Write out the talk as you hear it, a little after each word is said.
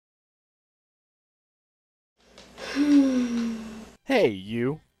Hey,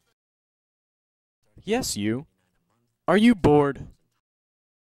 you. Yes, you. Are you bored?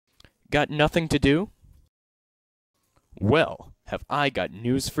 Got nothing to do? Well, have I got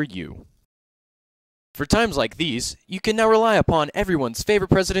news for you. For times like these, you can now rely upon everyone's favorite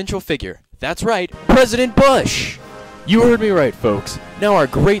presidential figure. That's right, President Bush! You heard me right, folks. Now our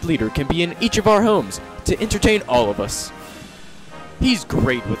great leader can be in each of our homes to entertain all of us. He's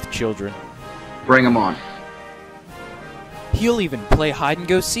great with children. Bring him on. He'll even play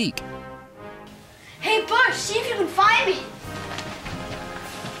hide-and-go-seek. Hey, Bush, see if you can find me.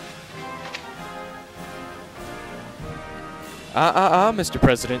 Mr.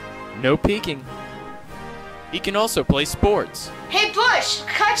 President. No peeking. He can also play sports. Hey, Bush,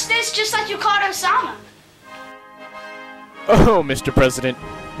 catch this just like you caught Osama. Oh, Mr. President.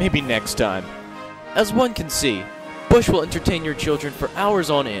 Maybe next time. As one can see, Bush will entertain your children for hours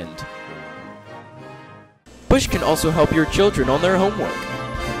on end. Bush can also help your children on their homework.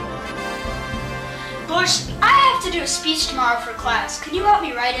 Bush, I have to do a speech tomorrow for class. Can you help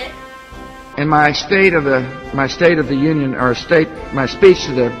me write it? In my state of the union, or my speech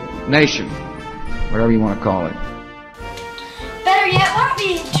to the nation, whatever you want to call it. Better yet, why don't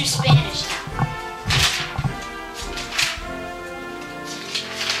we do Spanish?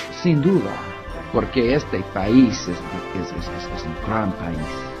 Sin duda, porque este país es un gran país.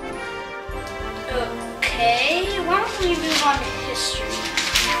 Okay, why don't we move on to history?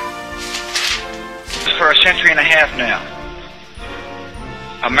 For a century and a half now,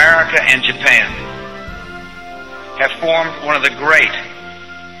 America and Japan have formed one of the great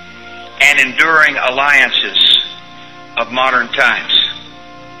and enduring alliances of modern times.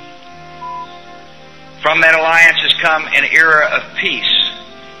 From that alliance has come an era of peace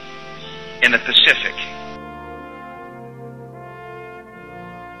in the Pacific.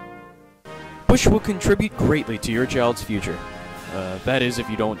 Bush will contribute greatly to your child's future. That is, if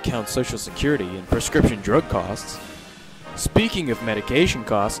you don't count Social Security and prescription drug costs. Speaking of medication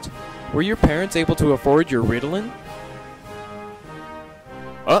costs, were your parents able to afford your Ritalin?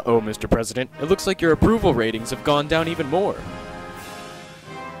 Uh-oh, Mr. President, it looks like your approval ratings have gone down even more.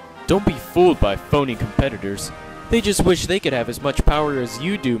 Don't be fooled by phony competitors. They just wish they could have as much power as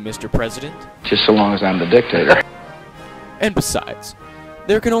you do, Mr. President. Just so long as I'm the dictator. And besides,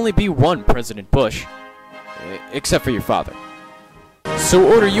 there can only be one President Bush, except for your father. So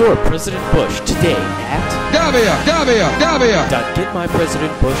order your President Bush today at Davia!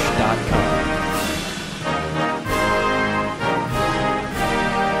 .getmypresidentbush.com.